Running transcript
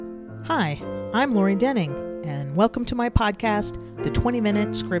Hi, I'm Lori Denning, and welcome to my podcast, The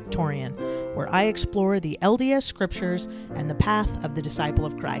 20-Minute Scriptorian, where I explore the LDS scriptures and the path of the disciple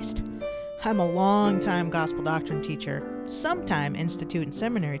of Christ. I'm a long-time gospel doctrine teacher, sometime institute and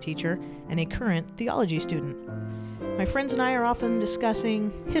seminary teacher, and a current theology student. My friends and I are often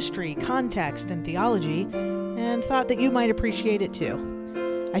discussing history, context, and theology, and thought that you might appreciate it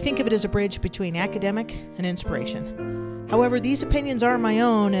too. I think of it as a bridge between academic and inspiration. However, these opinions are my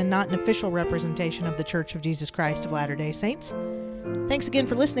own and not an official representation of the Church of Jesus Christ of Latter-day Saints. Thanks again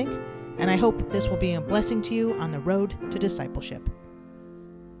for listening, and I hope this will be a blessing to you on the road to discipleship.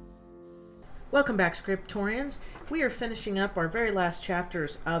 Welcome back, Scriptorians. We are finishing up our very last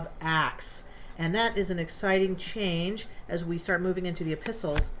chapters of Acts, and that is an exciting change as we start moving into the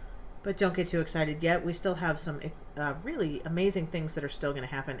epistles. But don't get too excited yet. We still have some really amazing things that are still going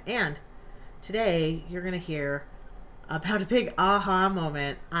to happen. And today, you're going to hear about a big aha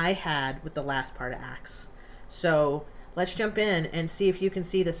moment I had with the last part of Acts. So let's jump in and see if you can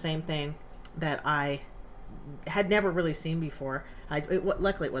see the same thing that I had never really seen before.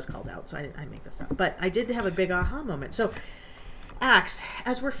 Luckily it was called out, so I didn't make this up. But I did have a big aha moment. So Acts,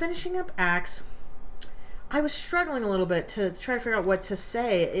 as we're finishing up Acts, I was struggling a little bit to try to figure out what to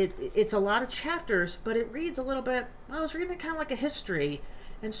say. It's a lot of chapters, but it reads a little bit, I was reading it kind of like a history.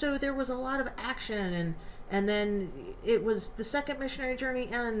 And so there was a lot of action, and then it was the second missionary journey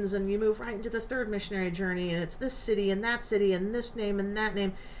ends, and you move right into the third missionary journey, and it's this city and this name and that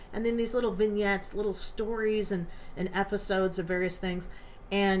name, and then these little vignettes, little stories and episodes of various things,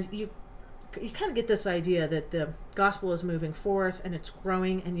 and you kind of get this idea that the gospel is moving forth and it's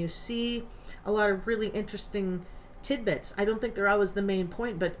growing, and you see a lot of really interesting tidbits. I don't think they're always the main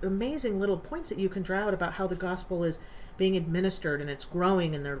point, but amazing little points that you can draw out about how the gospel is being administered and it's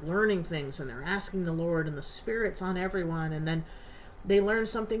growing, and they're learning things and they're asking the Lord, and the Spirit's on everyone, and then they learn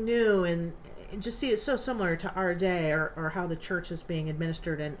something new, and just see it's so similar to our day, or how the church is being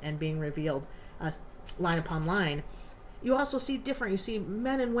administered and being revealed line upon line. You also see you see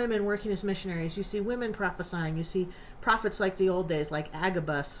men and women working as missionaries, you see women prophesying, you see prophets like the old days, like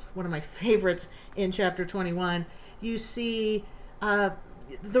Agabus, one of my favorites in chapter 21. You see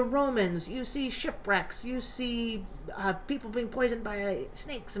the Romans, you see shipwrecks, you see people being poisoned by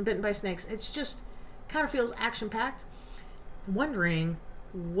snakes and bitten by snakes. It's just kind of feels action-packed. I'm wondering,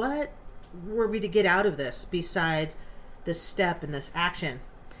 what were we to get out of this besides this step and this action?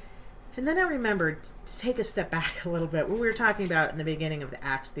 And then I remembered to take a step back a little bit. What we were talking about in the beginning of the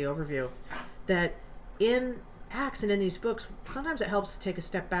Acts, the overview, that in Acts and in these books, sometimes it helps to take a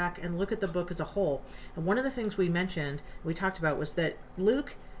step back and look at the book as a whole. And one of the things we talked about, was that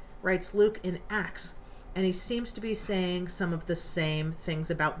Luke writes Luke in Acts, and he seems to be saying some of the same things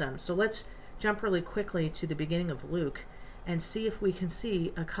about them. So let's jump really quickly to the beginning of Luke and see if we can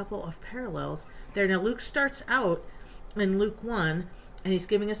see a couple of parallels there. Now, Luke starts out in Luke 1, and he's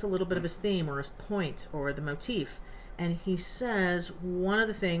giving us a little bit of his theme or his point or the motif. And he says one of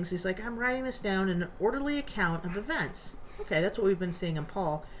the things, he's like, I'm writing this down in an orderly account of events. Okay, that's what we've been seeing in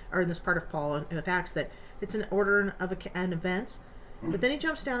Paul, or in this part of Paul with Acts, that it's an order of an events. But then he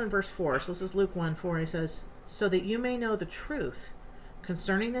jumps down in verse 4. So this is Luke 1:4, and he says, so that you may know the truth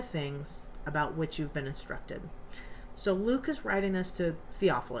concerning the things about which you've been instructed. So Luke is writing this to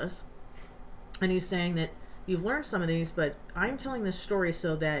Theophilus, and he's saying that you've learned some of these, but I'm telling this story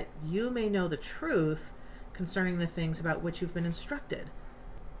so that you may know the truth concerning the things about which you've been instructed.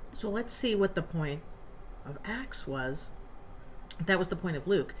 So let's see what the point of Acts was. That was the point of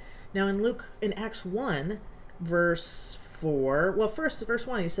Luke. Now in Acts 1, verse 4, well, first, verse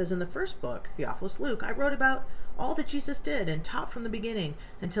 1, he says, in the first book, Theophilus, Luke, I wrote about all that Jesus did and taught from the beginning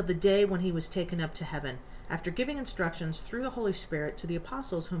until the day when he was taken up to heaven, after giving instructions through the Holy Spirit to the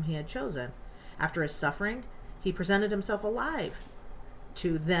apostles whom he had chosen. After his suffering, he presented himself alive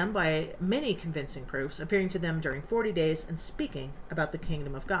to them by many convincing proofs, appearing to them during 40 days and speaking about the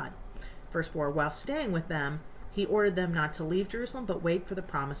kingdom of God. Verse 4, while staying with them, he ordered them not to leave Jerusalem, but wait for the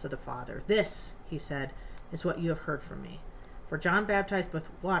promise of the Father. This, he said, is what you have heard from me. For John baptized with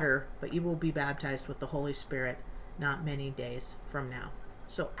water, but you will be baptized with the Holy Spirit not many days from now.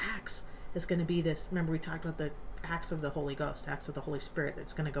 So Acts is going to be this, remember we talked about the acts of the Holy Ghost, acts of the Holy Spirit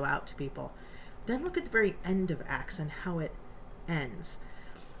that's going to go out to people. Then look at the very end of Acts and how it ends.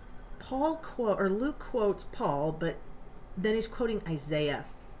 Luke quotes Paul, but then he's quoting Isaiah,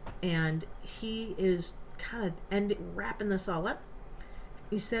 and he is kind of wrapping this all up.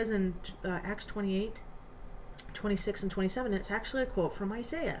 He says in Acts 28, 26 and 27, it's actually a quote from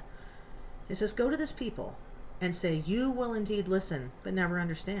Isaiah. It says, go to this people and say, you will indeed listen, but never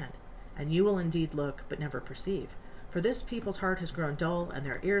understand, and you will indeed look, but never perceive. For this people's heart has grown dull, and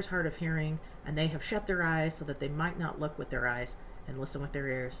their ears hard of hearing, and they have shut their eyes so that they might not look with their eyes, and listen with their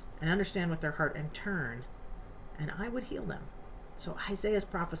ears, and understand with their heart, and turn, and I would heal them. So Isaiah is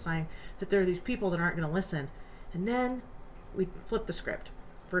prophesying that there are these people that aren't going to listen. And then we flip the script.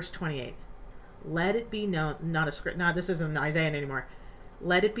 Verse 28. Let it be known, not a script, no, this isn't Isaiah anymore.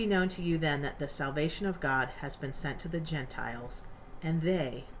 Let it be known to you then that the salvation of God has been sent to the Gentiles, and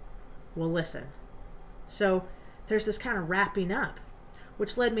they will listen. So there's this kind of wrapping up,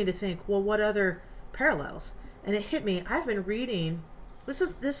 which led me to think, well, what other parallels? And it hit me. I've been reading, this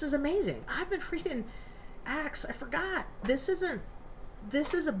is amazing. I've been reading Acts. I forgot. This is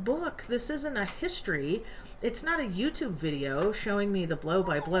a book. This isn't a history. It's not a YouTube video showing me the blow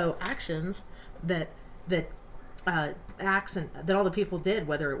by blow actions that Acts and that all the people did,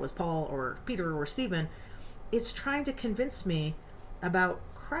 whether it was Paul or Peter or Stephen. It's trying to convince me about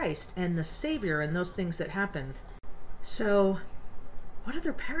Christ and the Savior and those things that happened. So what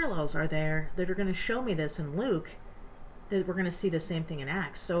other parallels are there that are going to show me this in Luke, that we're going to see the same thing in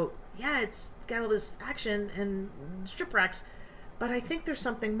Acts? So yeah, it's got all this action and shipwrecks, but I think there's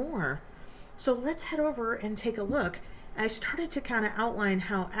something more. So let's head over and take a look. I started to kind of outline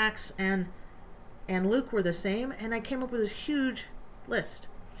how Acts and Luke were the same, and I came up with this huge list.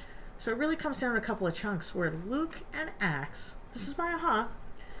 So it really comes down to a couple of chunks where Luke and Acts, this is my aha,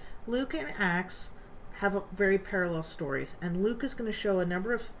 Luke and Acts have very parallel stories, and Luke is going to show a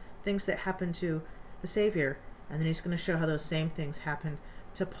number of things that happened to the Savior, and then he's going to show how those same things happened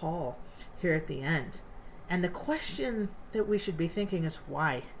to Paul here at the end. And the question that we should be thinking is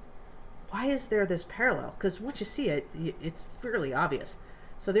why? Why is there this parallel? Because once you see it, it's fairly obvious.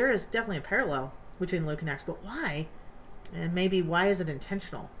 So there is definitely a parallel between Luke and Acts, but why? And maybe why is it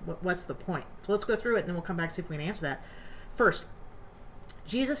intentional? What's the point? So let's go through it, and then we'll come back and see if we can answer that. First,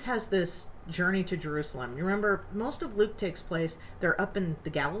 Jesus has this journey to Jerusalem. You remember, most of Luke takes place, they're up in the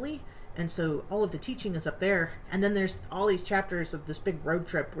Galilee, and so all of the teaching is up there. And then there's all these chapters of this big road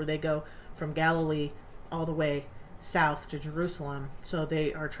trip where they go from Galilee all the way south to Jerusalem. So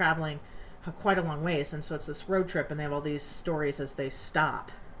they are traveling quite a long ways, and so it's this road trip, and they have all these stories as they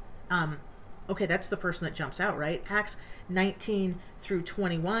stop. Okay, that's the first one that jumps out, right? Acts 19 through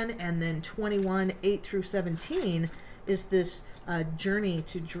 21, and then 21, 8 through 17 is this journey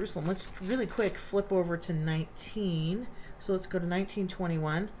to Jerusalem. Let's really quick flip over to 19. So let's go to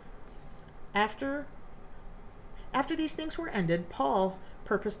 19:21. After these things were ended, Paul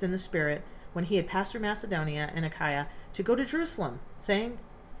purposed in the Spirit, when he had passed through Macedonia and Achaia, to go to Jerusalem, saying,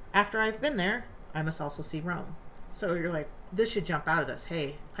 after I've been there, I must also see Rome. So you're like, this should jump out at us.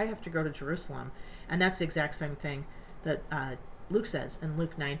 Hey, I have to go to Jerusalem. And that's the exact same thing that Luke says in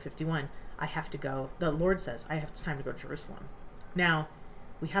Luke 9:51. I have to go. The Lord says, it's time to go to Jerusalem. Now,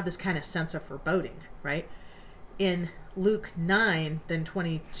 we have this kind of sense of foreboding, right? In Luke 9, then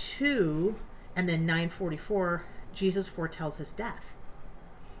 22, and then 9:44, Jesus foretells his death.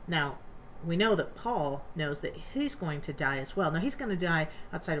 Now, we know that Paul knows that he's going to die as well. Now, he's going to die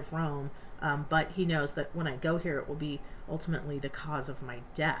outside of Rome, but he knows that when I go here, it will be ultimately the cause of my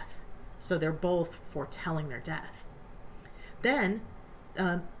death. So they're both foretelling their death. Then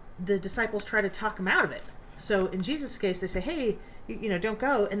the disciples try to talk him out of it. So in Jesus' case, they say, hey, don't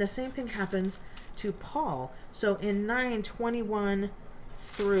go. And the same thing happens to Paul. So in 9:21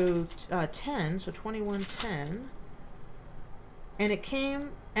 through 10, so 21:10, and it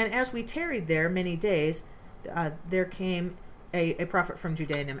came, and as we tarried there many days, there came a prophet from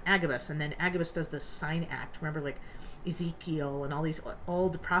Judea named Agabus. And then Agabus does this sign act. Remember, like Ezekiel and all these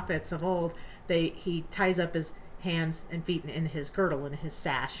old prophets of old, he ties up his hands and feet in his girdle and his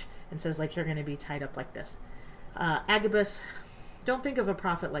sash and says, like, you're going to be tied up like this. Agabus, don't think of a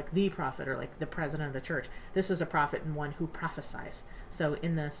prophet like the prophet or like the president of the church. This is a prophet and one who prophesies. So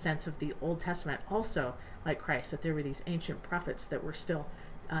in the sense of the Old Testament, also like Christ, that there were these ancient prophets that were still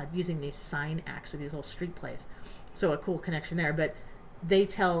using these sign acts or these little street plays. So a cool connection there. But they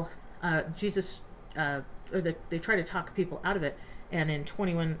tell Jesus, or they try to talk people out of it. And in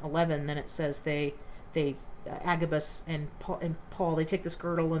 21:11, then it says they Agabus and Paul, they take this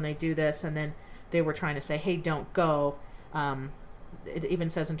girdle and they do this, and then they were trying to say, hey, don't go. It even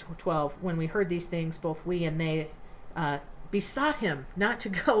says in 12, when we heard these things, both we and they besought him not to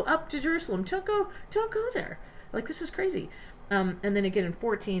go up to Jerusalem. Don't go there. Like, this is crazy. And then again in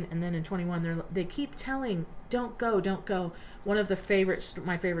 14, and then in 21, they keep telling, don't go. One of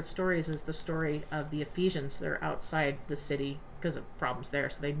my favorite stories is the story of the Ephesians. They're outside the city because of problems there,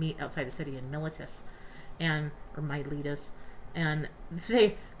 so they meet outside the city in Miletus, or Miletus, and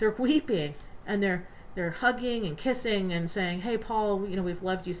they're weeping, and they're hugging and kissing and saying, hey, Paul, we've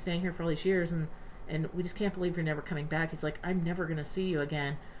loved you staying here for all these years, and and we just can't believe you're never coming back. He's like, I'm never going to see you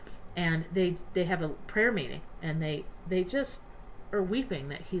again. And they have a prayer meeting, and they just are weeping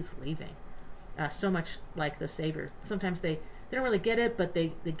that he's leaving. So much like the Savior. Sometimes they don't really get it, but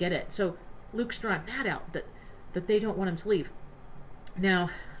they get it. So Luke's drawn that out, that they don't want him to leave. Now,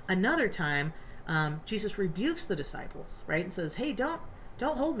 another time, Jesus rebukes the disciples, right, and says, hey, don't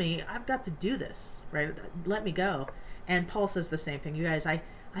hold me. I've got to do this, right? Let me go. And Paul says the same thing. You guys, I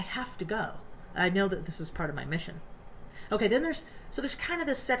have to go. I know that this is part of my mission. Okay, then there's kind of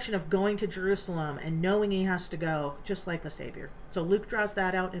this section of going to Jerusalem and knowing he has to go, just like the Savior. So Luke draws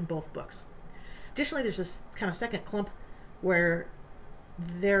that out in both books. Additionally, there's this kind of second clump where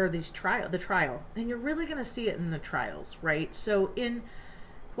there are the trial, and you're really going to see it in the trials, right? So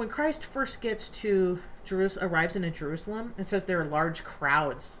when Christ first gets to arrives in Jerusalem, it says there are large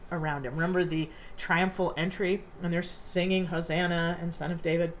crowds around him. Remember the triumphal entry, and they're singing Hosanna and Son of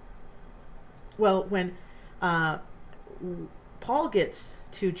David. Well, when Paul gets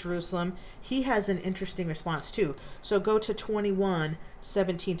to Jerusalem, he has an interesting response too. So go to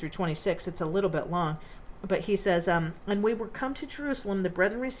 21:17 through 26. It's a little bit long, but he says, and we were come to Jerusalem, the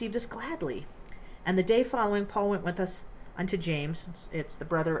brethren received us gladly. And the day following, Paul went with us unto James, it's the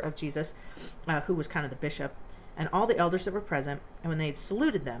brother of Jesus, who was kind of the bishop, and all the elders that were present. And when they had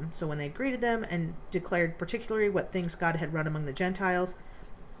saluted them, so when they had greeted them and declared particularly what things God had run among the Gentiles,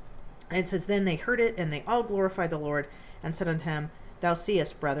 and it says, then they heard it, and they all glorified the Lord, and said unto him, thou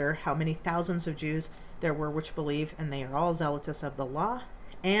seest, brother, how many thousands of Jews there were which believe, and they are all zealous of the law,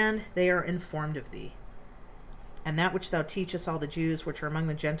 and they are informed of thee. And that which thou teachest all the Jews which are among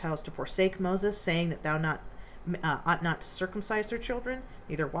the Gentiles to forsake Moses, saying that thou ought not to circumcise their children,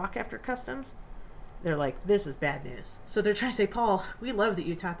 neither walk after customs. They're like, this is bad news. So they're trying to say, Paul, we love that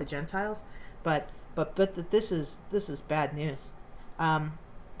you taught the Gentiles, but that this is bad news.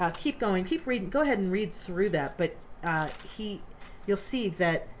 Keep going, keep reading. Go ahead and read through that. But you'll see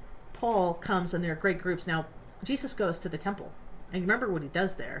that Paul comes, and there are great groups. Now, Jesus goes to the temple, and remember what he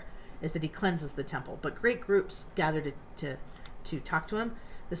does there is that he cleanses the temple. But great groups gather to talk to him.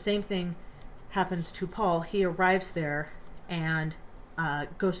 The same thing happens to Paul. He arrives there and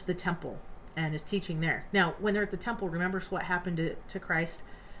goes to the temple and is teaching there. Now, when they're at the temple, remember what happened to Christ?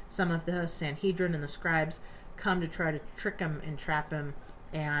 Some of the Sanhedrin and the scribes come to try to trick him and trap him.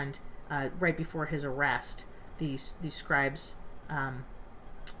 And right before his arrest, these scribes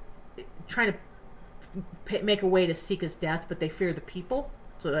trying to make a way to seek his death, but they fear the people.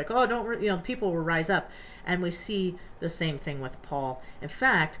 So they're like, oh, the people will rise up. And we see the same thing with Paul. In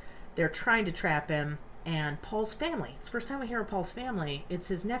fact, they're trying to trap him, and Paul's family, it's the first time we hear of Paul's family, it's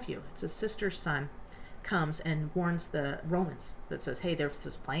his nephew, it's his sister's son, comes and warns the Romans that says, hey, there's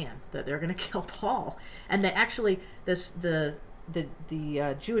this plan that they're going to kill Paul. And they actually, the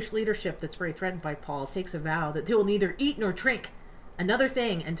Jewish leadership that's very threatened by Paul takes a vow that they will neither eat nor drink another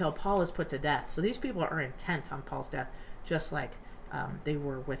thing until Paul is put to death. So these people are intent on Paul's death, just like they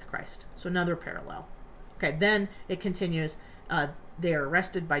were with Christ. So another parallel. Okay, then it continues. They are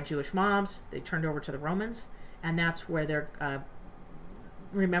arrested by Jewish mobs. They turned over to the Romans, and that's where they're.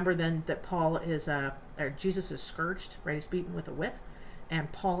 Remember then that Paul is, or Jesus is scourged, right? He's beaten with a whip,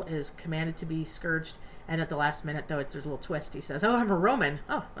 and Paul is commanded to be scourged. And at the last minute, though, there's a little twist. He says, oh, I'm a Roman.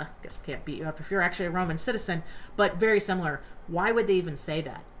 Oh, well, I guess we can't beat you up if you're actually a Roman citizen. But very similar. Why would they even say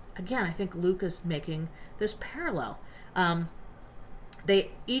that? Again, I think Luke is making this parallel.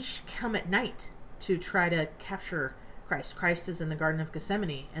 They each come at night to try to capture Christ. Christ is in the Garden of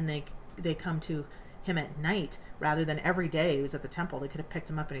Gethsemane, and they come to him at night rather than every day. He was at the temple. They could have picked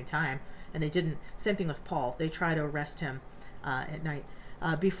him up any time, and they didn't. Same thing with Paul. They try to arrest him at night.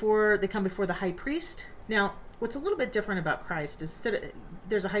 Before they come before the high priest. Now, what's a little bit different about Christ is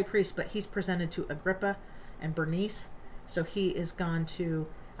there's a high priest, but he's presented to Agrippa and Bernice. So he is gone to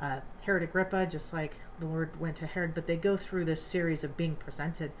Herod Agrippa, just like the Lord went to Herod. But they go through this series of being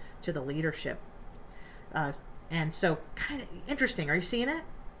presented to the leadership. And so, kind of interesting. Are you seeing it?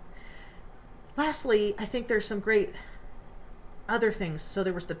 Lastly, I think there's some great other things. So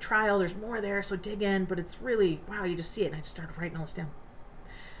there was the trial. There's more there, so dig in. But it's really, wow, you just see it. And I just started writing all this down.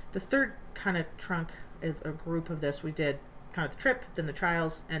 The third kind of trunk of a group of this, we did kind of the trip, then the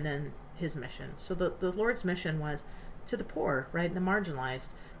trials, and then his mission. So the Lord's mission was to the poor, right, the marginalized,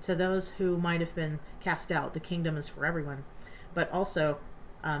 to those who might have been cast out. The kingdom is for everyone. But also,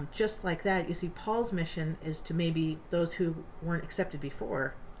 just like that, you see Paul's mission is to maybe those who weren't accepted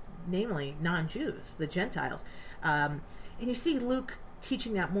before, namely non-Jews, the Gentiles. And you see Luke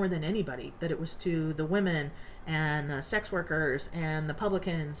teaching that more than anybody, that it was to the women and the sex workers and the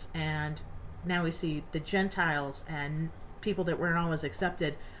publicans, and now we see the Gentiles and people that weren't always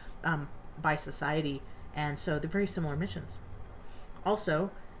accepted. by society, and so they're very similar missions.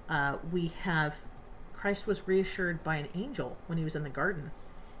 Also, we have Christ was reassured by an angel when he was in the garden.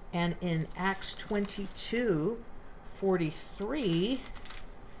 And in Acts 22:43,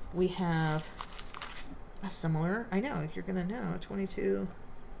 we have a similar, I know, you're going to know,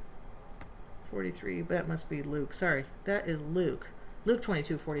 22:43, that must be Luke. Sorry, that is Luke. Luke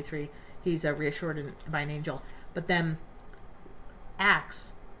 22:43, he's reassured by an angel. But then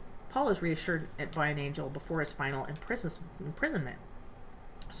Acts, Paul is reassured by an angel before his final imprisonment.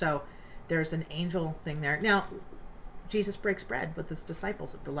 So there's an angel thing there. Now, Jesus breaks bread with his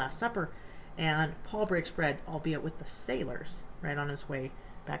disciples at the Last Supper, and Paul breaks bread, albeit with the sailors, right on his way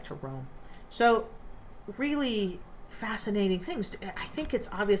back to Rome. So really fascinating things. I think it's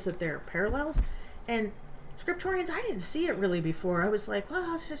obvious that there are parallels, and scriptorians, I didn't see it really before. I was like,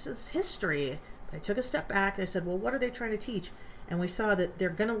 well, it's just this history. But I took a step back and I said, well, what are they trying to teach? And we saw that they're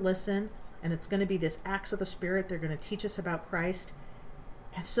going to listen, and it's going to be this acts of the Spirit. They're going to teach us about Christ.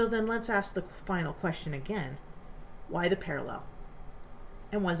 And so then let's ask the final question again. Why the parallel?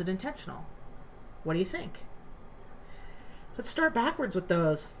 And was it intentional? What do you think? Let's start backwards with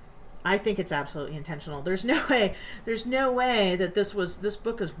those. I think it's absolutely intentional. There's no way that this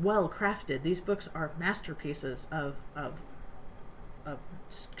book is well crafted. These books are masterpieces of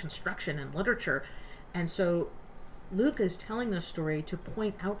construction and literature. And so Luke is telling this story to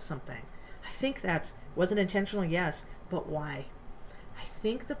point out something. I think was it intentional? Yes, but why? I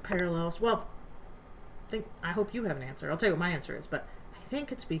think the parallels, I hope you have an answer. I'll tell you what my answer is, but I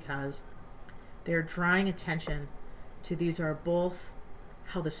think it's because they're drawing attention to these are both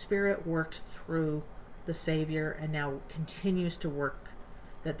how the Spirit worked through the Savior and now continues to work,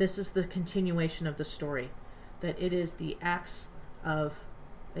 that this is the continuation of the story, that it is the acts of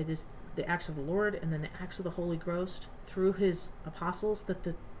the Lord and then the acts of the Holy Ghost through his apostles, that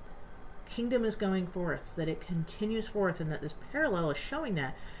the kingdom is going forth, that it continues forth, and that this parallel is showing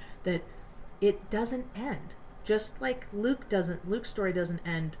that it doesn't end. Just like Luke's story doesn't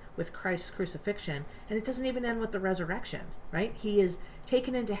end with Christ's crucifixion, and it doesn't even end with the resurrection, right? He is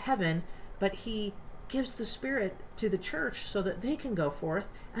taken into heaven, but he gives the Spirit to the church so that they can go forth,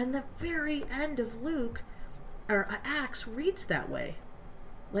 and the very end of Acts reads that way.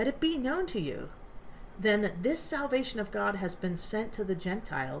 Let it be known to you then that this salvation of God has been sent to the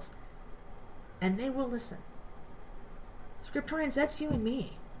Gentiles, and they will listen. Scriptorians, that's you and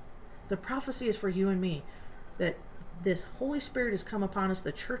me. The prophecy is for you and me, that this Holy Spirit has come upon us,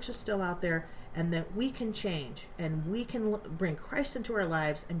 the church is still out there, and that we can change, and we can bring Christ into our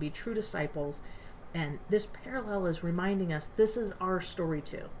lives and be true disciples. And this parallel is reminding us this is our story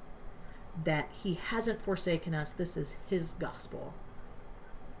too, that he hasn't forsaken us. This is his gospel.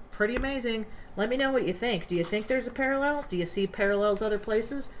 Pretty amazing. Let me know what you think. Do you think there's a parallel? Do you see parallels other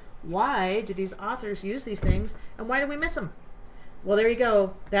places? Why do these authors use these things, and why do we miss them? Well, there you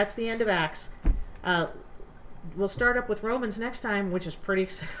go. That's the end of Acts. We'll start up with Romans next time, which is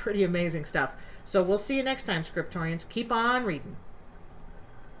pretty amazing stuff. So we'll see you next time, Scriptorians. Keep on reading.